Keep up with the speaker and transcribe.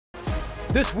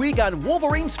This week on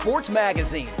Wolverine Sports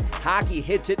Magazine, hockey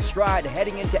hits its stride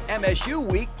heading into MSU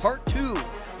Week Part 2.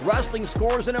 Wrestling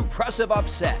scores an impressive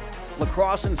upset.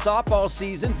 Lacrosse and softball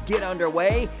seasons get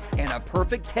underway, and a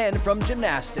perfect 10 from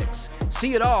gymnastics.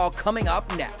 See it all coming up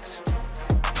next.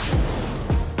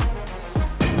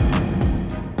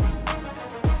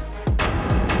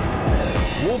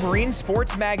 Wolverine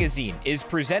Sports Magazine is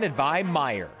presented by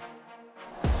Meijer.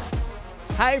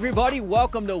 Hi everybody,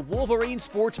 welcome to Wolverine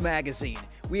Sports Magazine.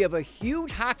 We have a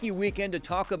huge hockey weekend to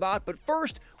talk about, but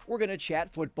first we're going to chat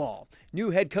football.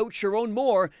 New head coach Sharon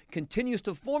Moore continues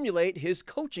to formulate his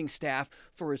coaching staff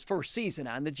for his first season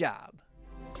on the job.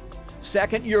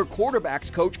 Second-year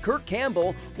quarterbacks coach Kirk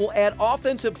Campbell will add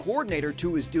offensive coordinator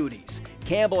to his duties.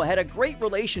 Campbell had a great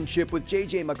relationship with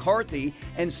J.J. McCarthy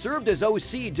and served as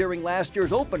OC during last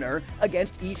year's opener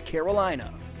against East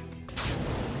Carolina.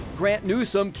 Grant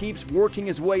Newsome keeps working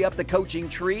his way up the coaching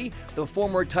tree. The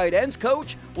former tight ends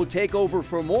coach will take over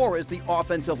for Moore as the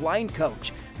offensive line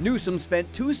coach. Newsome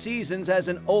spent 2 seasons as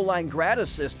an O-line grad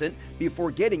assistant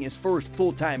before getting his first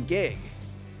full-time gig.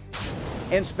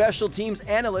 And special teams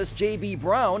analyst J.B.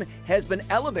 Brown has been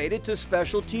elevated to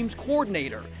special teams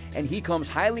coordinator, and he comes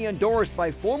highly endorsed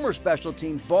by former special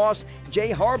teams boss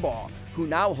Jay Harbaugh, who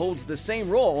now holds the same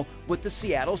role with the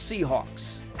Seattle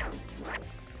Seahawks.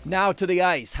 Now to the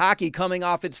ice. Hockey coming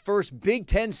off its first Big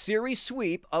Ten series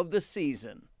sweep of the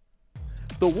season.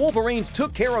 The Wolverines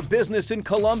took care of business in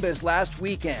Columbus last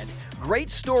weekend. Great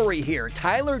story here.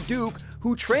 Tyler Duke,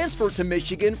 who transferred to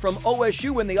Michigan from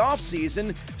OSU in the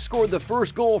offseason, scored the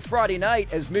first goal Friday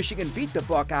night as Michigan beat the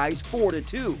Buckeyes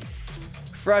 4-2.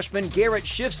 Freshman Garrett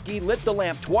Shifsky lit the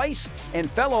lamp twice,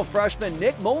 and fellow freshman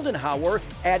Nick Moldenhauer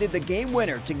added the game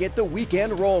winner to get the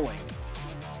weekend rolling.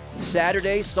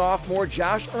 Saturday, sophomore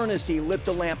Josh Earnesty lit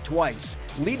the lamp twice,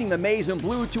 leading the Maize and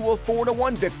Blue to a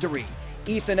 4-1 victory.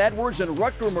 Ethan Edwards and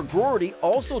Rutger McGroarty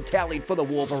also tallied for the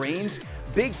Wolverines.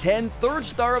 Big Ten third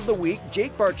star of the week,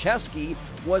 Jake Barcheski,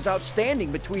 was outstanding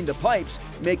between the pipes,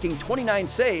 making 29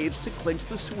 saves to clinch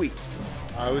the sweep.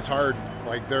 It was hard.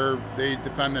 They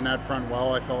defend the net front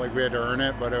well. I felt like we had to earn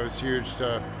it, but it was huge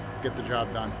to get the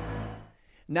job done.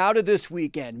 Now to this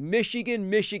weekend,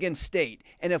 Michigan State.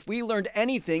 And if we learned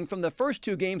anything from the first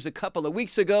 2 games a couple of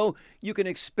weeks ago, you can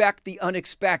expect the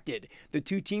unexpected. The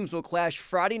 2 teams will clash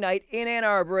Friday night in Ann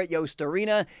Arbor at Yost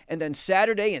Arena, and then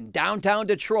Saturday in downtown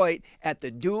Detroit at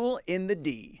the Duel in the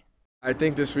D. I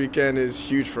think this weekend is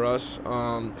huge for us.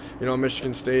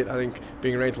 Michigan State, I think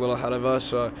being ranked a little ahead of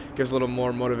us gives a little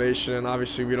more motivation, and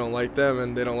obviously we don't like them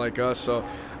and they don't like us, so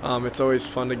it's always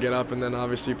fun to get up, and then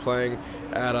obviously playing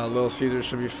at Little Caesars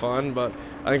should be fun, but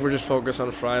I think we're just focused on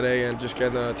Friday and just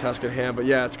getting the task at hand. But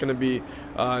yeah, it's going to be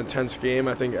an intense game.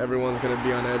 I think everyone's going to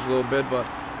be on edge a little bit, but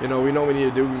we know what we need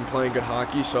to do. We've been playing good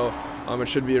hockey, so it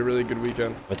should be a really good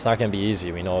weekend. It's not going to be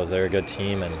easy. We know they're a good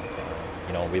team, and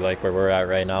we like where we're at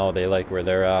right now. They like where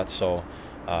they're at, so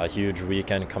huge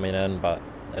weekend coming in. But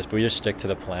if we just stick to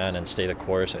the plan and stay the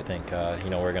course, I think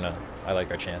I like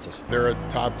our chances. They're a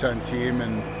top 10 team,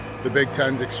 and the Big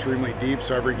Ten's extremely deep,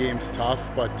 so every game's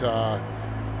tough. But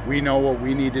we know what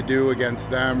we need to do against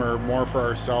them, or more for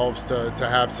ourselves to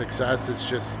have success. It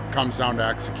just comes down to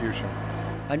execution.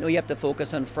 I know you have to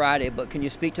focus on Friday, but can you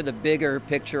speak to the bigger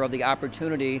picture of the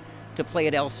opportunity to play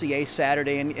at LCA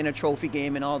Saturday in a trophy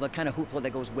game and all the kind of hoopla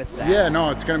that goes with that? Yeah, no,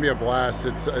 it's going to be a blast.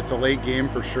 It's a late game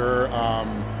for sure.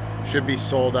 Should be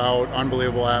sold out.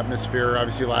 Unbelievable atmosphere.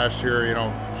 Obviously last year,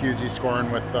 Husey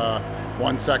scoring with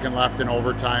 1 second left in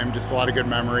overtime. Just a lot of good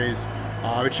memories.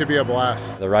 It should be a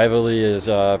blast. The rivalry is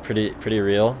pretty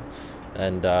real,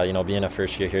 and being a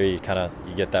first year here, you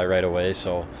get that right away.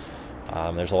 So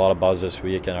there's a lot of buzz this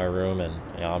week in our room, and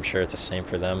I'm sure it's the same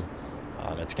for them.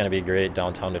 It's going to be great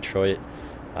downtown Detroit,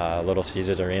 Little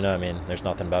Caesars Arena. I mean, there's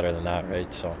nothing better than that,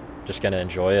 right? So just going to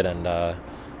enjoy it and,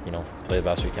 play the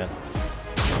best we can.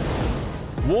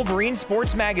 Wolverine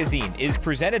Sports Magazine is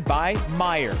presented by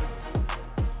Meijer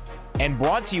and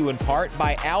brought to you in part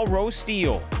by Alro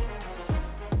Steel,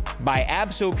 by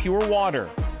Abso Pure Water,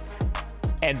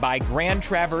 and by Grand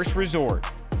Traverse Resort.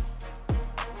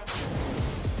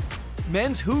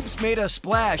 Men's hoops made a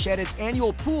splash at its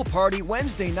annual pool party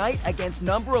Wednesday night against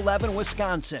number 11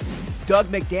 Wisconsin. Doug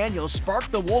McDaniel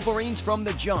sparked the Wolverines from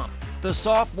the jump. The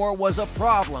sophomore was a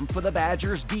problem for the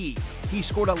Badgers' D. He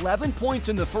scored 11 points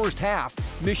in the first half.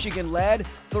 Michigan led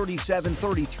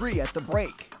 37-33 at the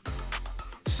break.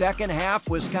 Second half,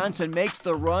 Wisconsin makes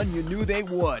the run you knew they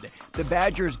would. The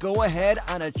Badgers go ahead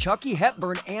on a Chucky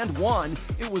Hepburn and one.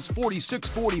 It was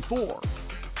 46-44.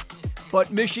 But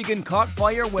Michigan caught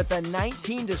fire with a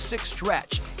 19-6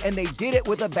 stretch, and they did it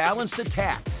with a balanced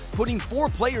attack, putting 4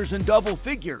 players in double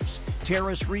figures.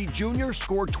 Terrence Reed Jr.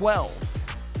 scored 12.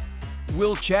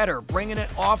 Will Cheddar bringing it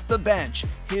off the bench.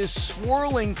 His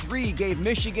swirling three gave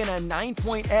Michigan a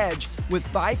 9-point edge with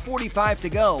 5:45 to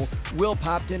go. Will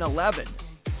popped in 11.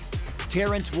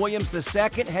 Terrence Williams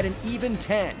II had an even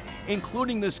 10,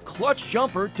 including this clutch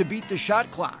jumper to beat the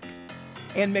shot clock.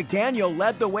 And McDaniel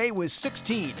led the way with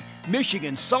 16.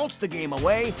 Michigan salts the game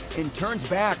away and turns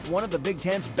back one of the Big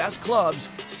Ten's best clubs,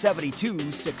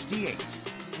 72-68.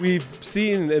 We've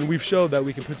seen and we've showed that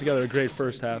we can put together a great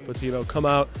first half, but to come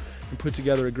out and put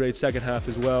together a great second half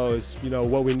as well is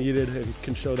what we needed and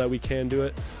can show that we can do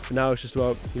it. And now it's just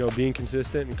about being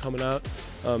consistent and coming out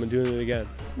and doing it again.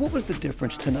 What was the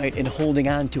difference tonight in holding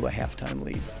on to a halftime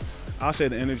lead? I'll say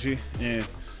the energy, and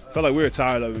felt like we were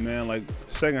tired of it, man. Like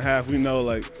the second half, we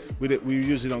know we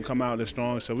usually don't come out this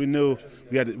strong, so we knew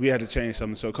we had to change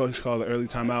something. So coach called an early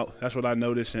timeout. That's what I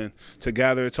noticed, and to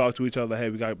gather, talk to each other, hey,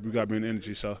 we got to bring the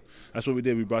energy. So that's what we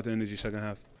did. We brought the energy second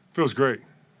half. Feels great.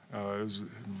 It was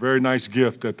a very nice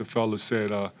gift that the fellas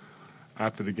said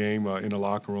after the game in the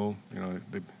locker room.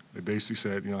 They basically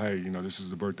said, hey, this is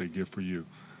the birthday gift for you,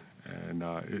 and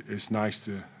it's nice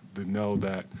to know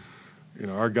that.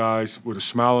 Our guys with a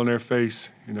smile on their face,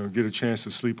 get a chance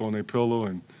to sleep on their pillow,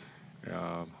 and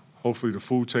hopefully the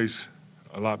food tastes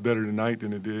a lot better tonight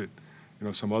than it did,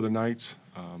 some other nights.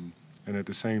 And at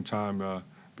the same time,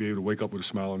 be able to wake up with a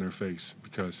smile on their face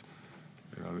because,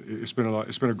 it's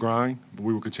been a grind, but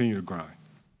we will continue to grind.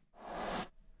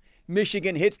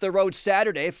 Michigan hits the road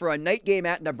Saturday for a night game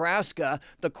at Nebraska.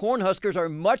 The Cornhuskers are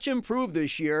much improved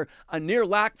this year, a near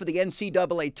lock for the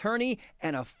NCAA tourney,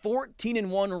 and a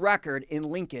 14-1 record in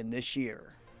Lincoln this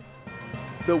year.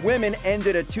 The women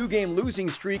ended a 2-game losing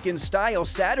streak in style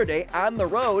Saturday on the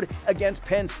road against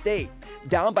Penn State.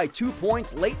 Down by 2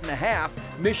 points late in the half,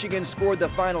 Michigan scored the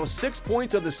final 6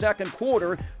 points of the second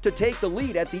quarter to take the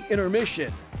lead at the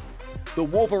intermission. The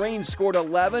Wolverines scored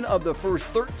 11 of the first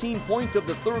 13 points of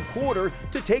the third quarter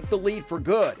to take the lead for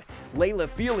good. Layla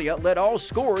Felia led all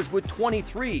scorers with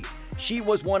 23. She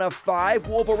was one of 5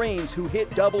 Wolverines who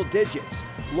hit double digits.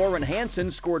 Lauren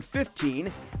Hansen scored 15.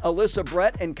 Alyssa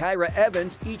Brett and Kyra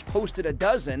Evans each posted a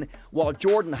dozen, while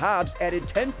Jordan Hobbs added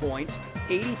 10 points,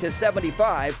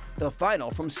 80-75, the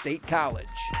final from State College.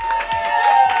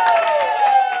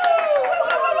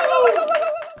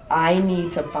 I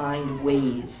need to find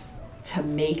ways to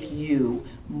make you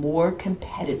more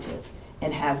competitive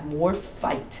and have more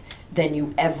fight than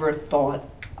you ever thought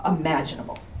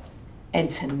imaginable. And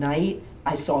tonight,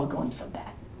 I saw a glimpse of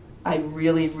that. I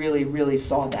really, really, really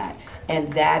saw that.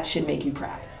 And that should make you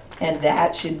proud. And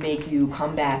that should make you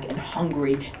come back and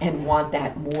hungry and want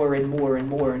that more and more and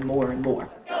more and more and more.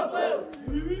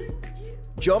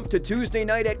 Jump to Tuesday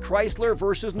night at Chrysler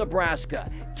versus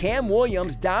Nebraska. Cam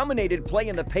Williams dominated play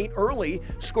in the paint early,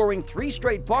 scoring 3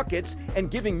 straight buckets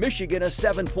and giving Michigan a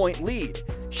 7-point lead.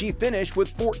 She finished with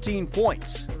 14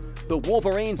 points. The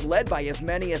Wolverines led by as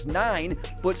many as 9,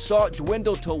 but saw it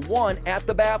dwindle to 1 at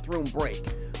the bathroom break.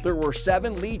 There were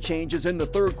 7 lead changes in the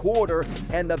third quarter,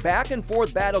 and the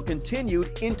back-and-forth battle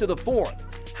continued into the fourth.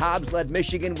 Hobbs led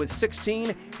Michigan with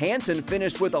 16, Hansen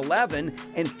finished with 11,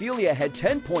 and Felia had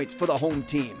 10 points for the home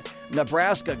team.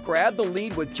 Nebraska grabbed the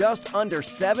lead with just under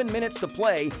 7 minutes to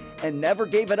play and never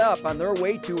gave it up on their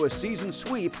way to a season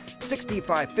sweep,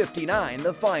 65-59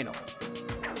 the final.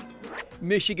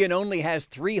 Michigan only has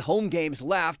 3 home games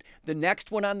left. The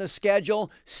next one on the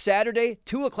schedule, Saturday,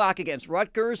 2 o'clock against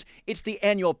Rutgers. It's the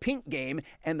annual Pink Game,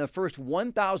 and the first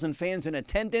 1,000 fans in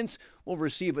attendance will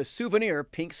receive a souvenir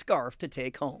pink scarf to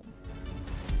take home.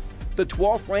 The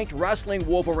 12th-ranked wrestling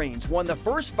Wolverines won the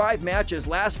first 5 matches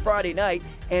last Friday night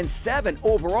and 7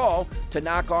 overall to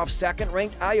knock off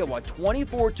second-ranked Iowa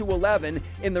 24-11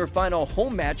 in their final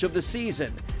home match of the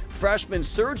season. Freshman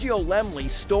Sergio Lemley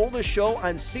stole the show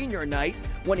on senior night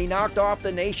when he knocked off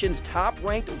the nation's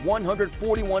top-ranked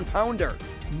 141-pounder,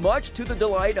 much to the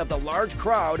delight of the large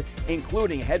crowd,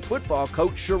 including head football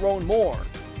coach Sharon Moore.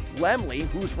 Lemley,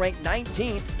 who's ranked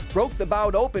 19th, broke the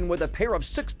bout open with a pair of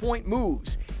 6-point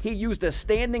moves. He used a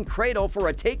standing cradle for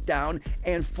a takedown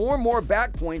and 4 more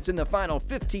back points in the final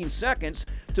 15 seconds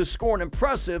to score an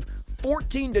impressive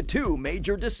 14-2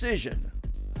 major decision.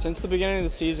 Since the beginning of the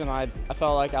season, I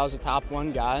felt like I was a top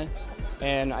 1 guy,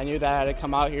 and I knew that I had to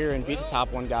come out here and beat the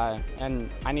top 1 guy.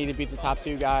 And I need to beat the top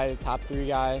 2 guy, top 3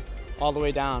 guy, all the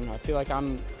way down. I feel like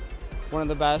I'm one of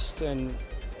the best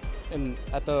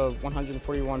at the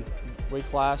 141 weight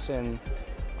class, and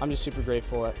I'm just super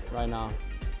grateful right now.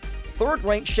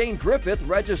 Third-ranked Shane Griffith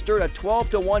registered a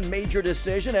 12-1 major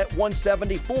decision at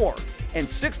 174, and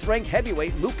 6th-ranked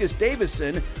heavyweight Lucas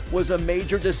Davison was a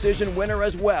major decision winner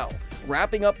as well.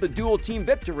 wrapping up the dual team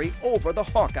victory over the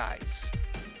Hawkeyes.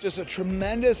 Just a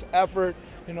tremendous effort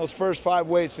in those first 5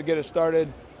 weights to get us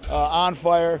started on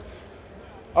fire.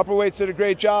 Upper weights did a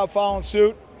great job following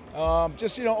suit.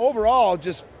 Just, overall,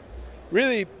 just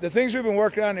really the things we've been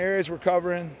working on, the areas we're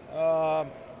covering,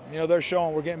 they're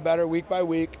showing we're getting better week by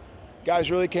week.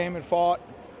 Guys really came and fought,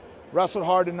 wrestled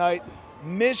hard tonight.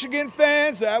 Michigan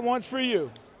fans, that one's for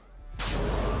you.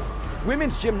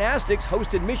 Women's gymnastics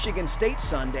hosted Michigan State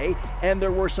Sunday, and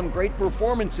there were some great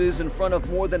performances in front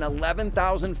of more than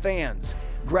 11,000 fans.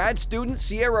 Grad student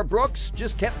Sierra Brooks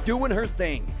just kept doing her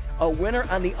thing, a winner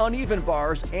on the uneven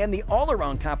bars and the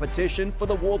all-around competition for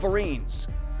the Wolverines.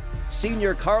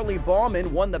 Senior Carly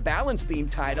Ballman won the balance beam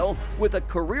title with a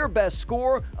career-best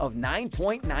score of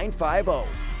 9.950.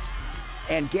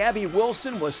 And Gabby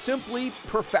Wilson was simply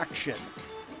perfection.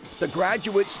 The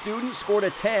graduate student scored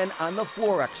a 10 on the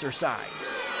floor exercise.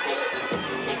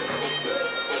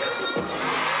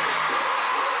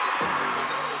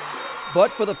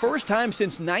 But for the first time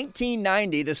since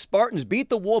 1990, the Spartans beat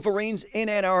the Wolverines in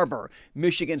Ann Arbor.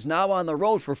 Michigan's now on the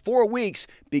road for 4 weeks,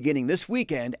 beginning this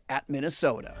weekend at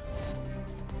Minnesota.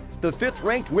 The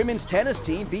 5th-ranked women's tennis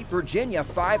team beat Virginia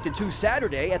 5-2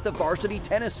 Saturday at the Varsity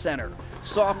Tennis Center.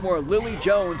 Sophomore Lily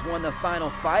Jones won the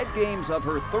final 5 games of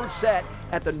her 3rd set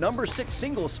at the number 6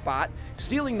 singles spot,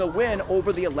 sealing the win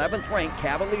over the 11th-ranked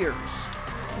Cavaliers.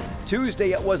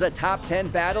 Tuesday, it was a top 10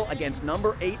 battle against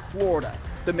number 8 Florida.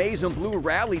 The Maize and Blue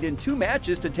rallied in 2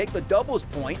 matches to take the doubles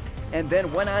point and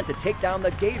then went on to take down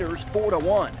the Gators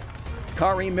 4-1.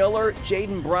 Kari Miller,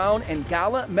 Jaden Brown, and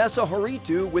Gala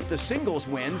Mesahoritu with the singles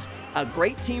wins. A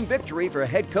great team victory for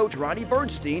head coach Ronnie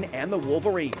Bernstein and the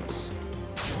Wolverines.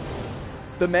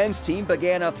 The men's team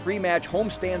began a 3-match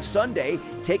homestand Sunday,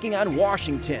 taking on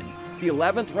Washington. The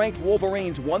 11th-ranked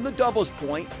Wolverines won the doubles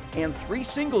point and 3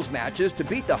 singles matches to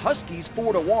beat the Huskies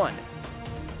 4-1.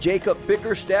 Jacob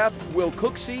Bickerstaff, Will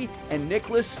Cooksey, and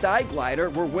Nicholas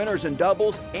Steiglider were winners in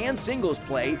doubles and singles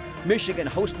play. Michigan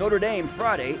hosts Notre Dame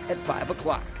Friday at 5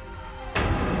 o'clock.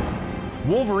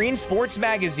 Wolverine Sports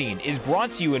Magazine is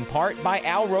brought to you in part by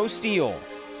Alro Steel,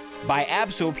 by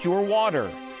Abso Pure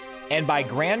Water, and by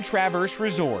Grand Traverse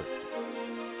Resort.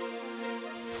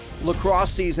 Lacrosse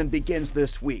season begins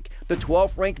this week. The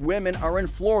 12th-ranked women are in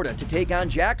Florida to take on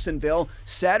Jacksonville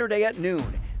Saturday at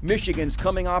noon. Michigan's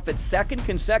coming off its 2nd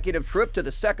consecutive trip to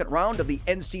the 2nd round of the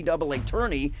NCAA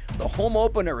tourney. The home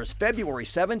opener is February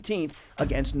 17th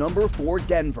against number 4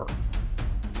 Denver.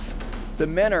 The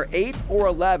men are 8th or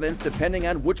 11th, depending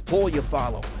on which poll you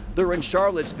follow. They're in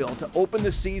Charlottesville to open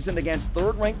the season against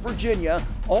 3rd-ranked Virginia,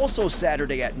 also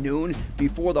Saturday at noon,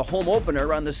 before the home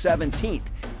opener on the 17th.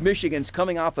 Michigan's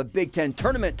coming off a Big Ten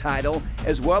tournament title,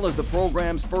 as well as the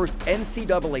program's first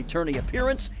NCAA tourney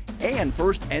appearance and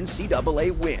first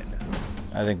NCAA win.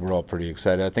 I think we're all pretty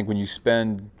excited. I think when you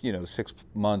spend, 6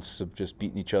 months of just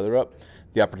beating each other up,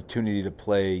 the opportunity to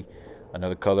play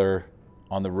another color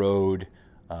on the road,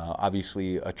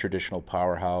 obviously a traditional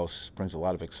powerhouse, brings a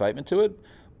lot of excitement to it.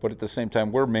 But at the same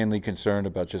time, we're mainly concerned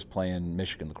about just playing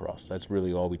Michigan lacrosse. That's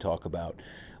really all we talk about.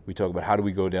 We talk about how do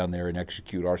we go down there and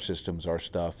execute our systems, our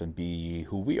stuff, and be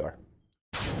who we are.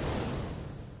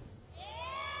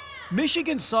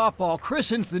 Michigan softball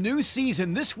christens the new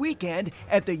season this weekend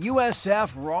at the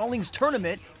USF Rawlings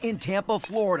Tournament in Tampa,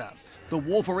 Florida. The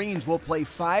Wolverines will play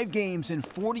 5 games in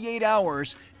 48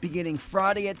 hours, beginning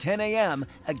Friday at 10 a.m.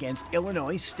 against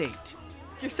Illinois State.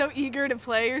 You're so eager to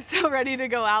play, you're so ready to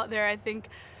go out there. I think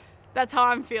that's how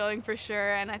I'm feeling for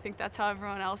sure, and I think that's how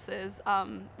everyone else is.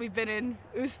 We've been in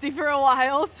Usti for a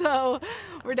while, so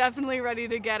we're definitely ready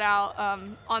to get out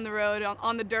on the road,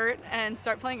 on the dirt, and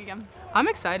start playing again. I'm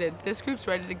excited. This group's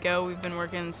ready to go. We've been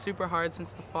working super hard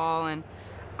since the fall, and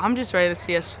I'm just ready to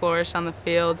see us flourish on the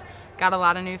field. Got a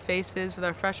lot of new faces with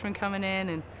our freshmen coming in,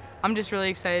 and I'm just really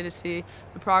excited to see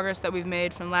the progress that we've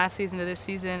made from last season to this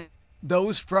season.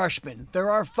 Those freshmen,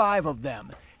 there are 5 of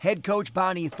them. Head coach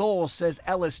Bonnie Thole says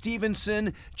Ella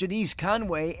Stevenson, Janice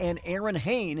Conway, and Aaron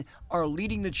Hain are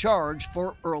leading the charge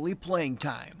for early playing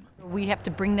time. We have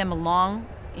to bring them along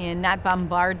and not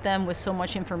bombard them with so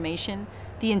much information.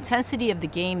 The intensity of the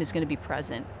game is going to be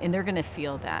present, and they're going to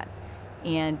feel that.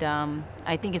 And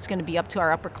I think it's going to be up to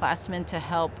our upperclassmen to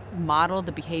help model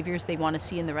the behaviors they want to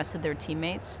see in the rest of their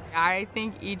teammates. I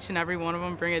think each and every one of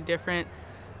them bring a different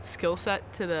skill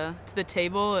set to the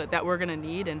table that we're going to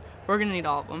need, and we're going to need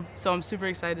all of them. So I'm super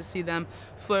excited to see them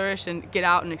flourish and get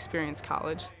out and experience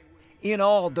college. In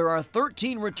all, there are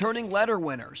 13 returning letter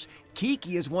winners.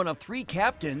 Kiki is one of 3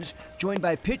 captains, joined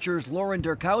by pitchers Lauren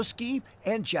Durkowski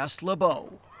and Jess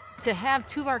LeBeau. To have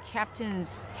 2 of our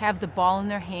captains have the ball in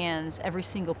their hands every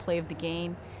single play of the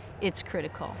game it's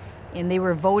critical. And they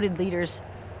were voted leaders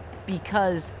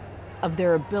because of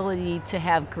their ability to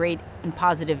have great and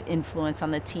positive influence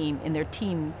on the team, and their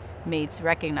teammates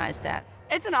recognize that.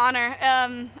 It's an honor.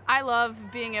 I love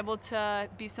being able to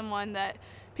be someone that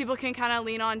people can kind of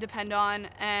lean on, depend on,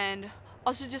 and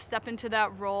also just step into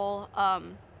that role,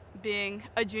 being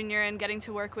a junior and getting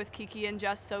to work with Kiki and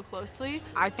Jess so closely.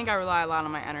 I think I rely a lot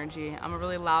on my energy. I'm a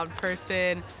really loud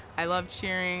person. I love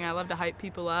cheering. I love to hype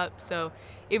people up. So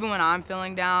even when I'm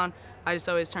feeling down, I just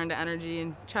always turn to energy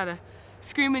and try to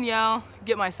scream and yell,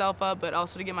 get myself up, but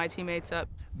also to get my teammates up.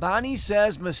 Bonnie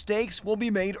says mistakes will be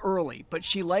made early, but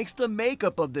she likes the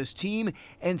makeup of this team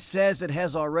and says it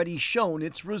has already shown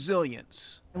its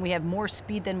resilience. And we have more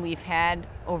speed than we've had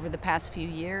over the past few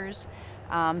years.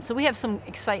 So we have some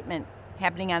excitement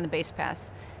happening on the base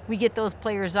pass. We get those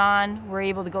players on, we're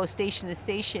able to go station to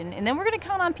station, and then we're going to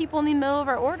count on people in the middle of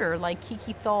our order like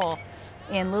Kiki Thal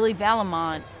and Lily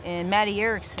Valamont and Maddie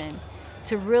Erickson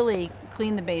to really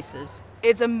clean the bases.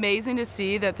 It's amazing to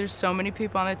see that there's so many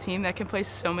people on the team that can play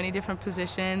so many different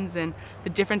positions and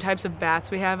the different types of bats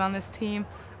we have on this team.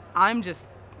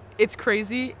 It's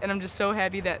crazy, and I'm just so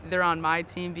happy that they're on my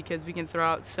team because we can throw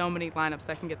out so many lineups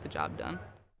that can get the job done.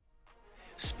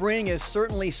 Spring is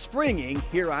certainly springing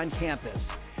here on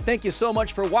campus. Thank you so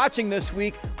much for watching this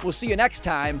week. We'll see you next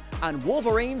time on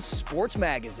Wolverine Sports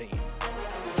Magazine.